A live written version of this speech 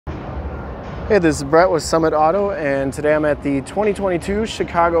Hey, this is Brett with Summit Auto, and today I'm at the 2022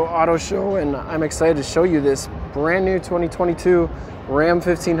 Chicago Auto Show, and I'm excited to show you this brand new 2022 Ram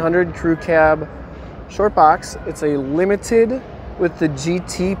 1500 Crew Cab Short Box. It's a limited with the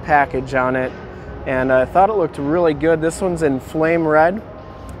GT package on it, and I thought it looked really good. This one's in flame red,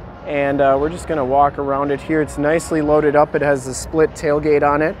 and we're just going to walk around it here. It's nicely loaded up. It has the split tailgate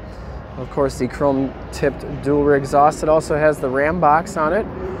on it. Of course, the chrome tipped dual rear exhaust. It also has the Ram box on it.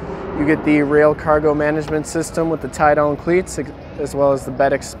 You get the rail cargo management system with the tie-down cleats, as well as the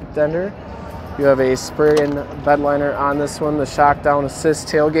bed extender. You have a spray-in bed liner on this one, the shock down assist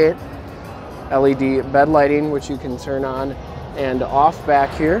tailgate, LED bed lighting, which you can turn on and off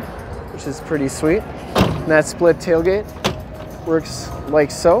back here, which is pretty sweet. And that split tailgate works like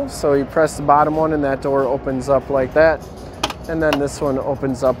so. So you press the bottom one and that door opens up like that. And then this one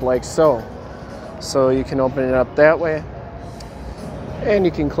opens up like so. So you can open it up that way. And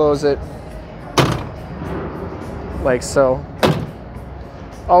you can close it like so.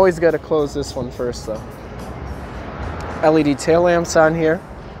 Always got to close this one first though. LED tail lamps on here.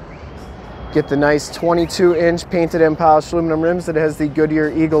 Get the nice 22-inch painted and polished aluminum rims. It has the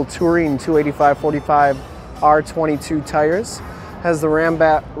Goodyear Eagle Touring 285/45 R22 tires. Has the Ram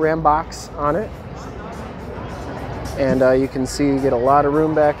box on it. And you can see you get a lot of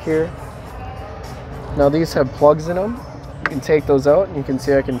room back here. Now these have plugs in them. You can take those out and you can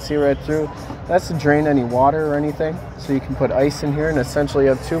see I can see right through. That's to drain any water or anything. So you can put ice in here and essentially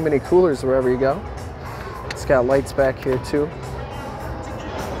have 2 mini coolers wherever you go. It's got lights back here too.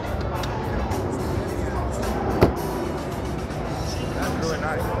 Really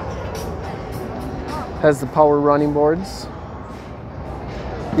nice. Has the power running boards.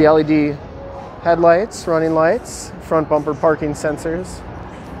 The LED headlights, running lights, front bumper parking sensors.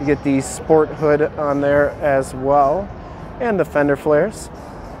 You get the sport hood on there as well. And the fender flares.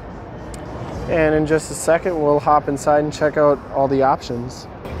 And in just a second, we'll hop inside and check out all the options.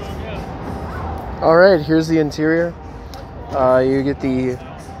 All right, here's the interior. You get the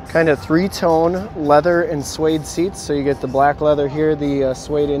kind of 3-tone leather and suede seats. So you get the black leather here, the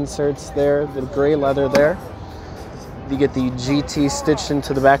suede inserts there, the gray leather there. You get the GT stitched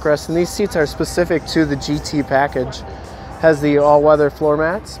into the backrest, and these seats are specific to the GT package. Has the all-weather floor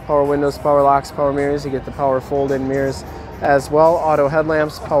mats, power windows, power locks, power mirrors. You get the power fold-in mirrors as well, auto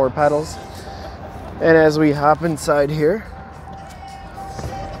headlamps, power pedals. And as we hop inside here,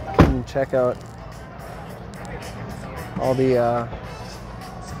 you can check out all the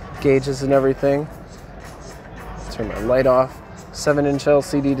gauges and everything. Turn my light off. 7-inch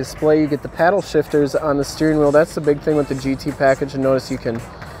LCD display. You get the paddle shifters on the steering wheel. That's the big thing with the GT package, and notice you can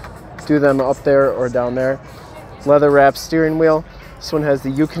do them up there or down there. Leather wrapped steering wheel. This one has the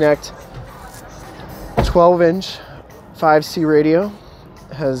Uconnect 12-inch 5C radio.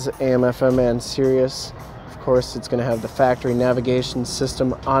 It has AM, FM, and Sirius. Of course, it's going to have the factory navigation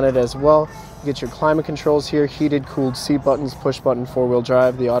system on it as well. You get your climate controls here, heated, cooled seat buttons, push button, 4-wheel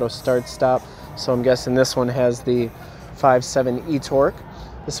drive, the auto start stop. So I'm guessing this one has the 5.7 e-torque.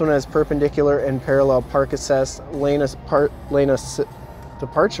 This one has perpendicular and parallel park assist, lane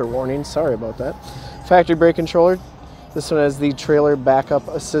departure warning. Sorry about that. Factory brake controller. This one has the trailer backup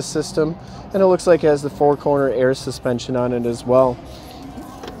assist system, and it looks like it has the 4-corner air suspension on it as well.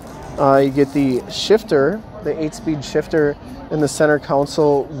 You get the shifter, the 8-speed shifter in the center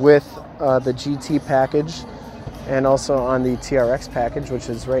console with the GT package, and also on the TRX package, which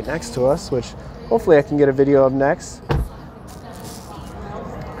is right next to us, which hopefully I can get a video of next.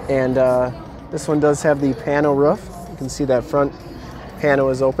 And this one does have the pano roof. You can see that front pano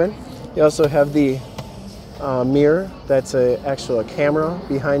is open. You also have the mirror. That's actually a camera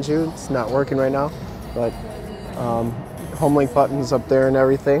behind you. It's not working right now, but home link buttons up there and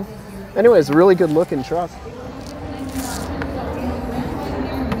everything. Anyways, a really good looking truck.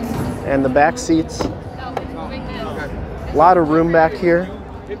 And the back seats, a lot of room back here.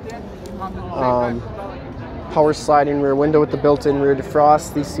 Power sliding rear window with the built-in rear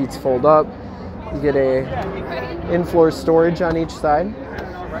defrost. These seats fold up. You get a in-floor storage on each side.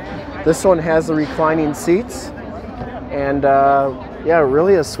 This one has the reclining seats, and yeah,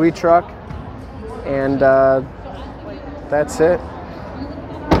 really a sweet truck. And that's it.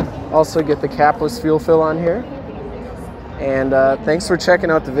 Also get the capless fuel fill on here. And thanks for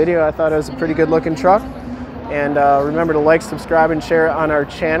checking out the video. I thought it was a pretty good looking truck. And remember to like, subscribe, and share on our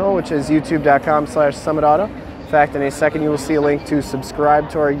channel, which is youtube.com/summitauto. In fact, in a second you will see a link to subscribe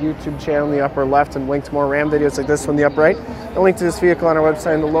to our YouTube channel in the upper left, and link to more Ram videos like this one in the upper right, and a link to this vehicle on our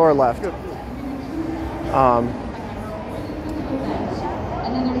website in the lower left.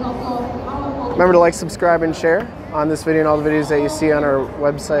 Remember to like, subscribe, and share on this video and all the videos that you see on our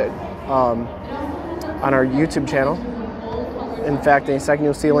website on our YouTube channel. In fact, in a second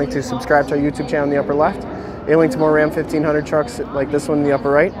you'll see a link to subscribe to our YouTube channel in the upper left, a link to more Ram 1500 trucks like this one in the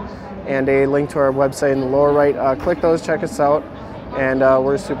upper right, and a link to our website in the lower right. Click those, check us out, and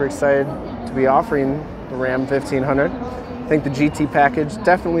we're super excited to be offering the Ram 1500. I think the GT package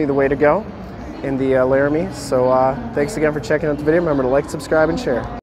definitely the way to go in the Laramie. So thanks again for checking out the video. Remember to like, subscribe, and share.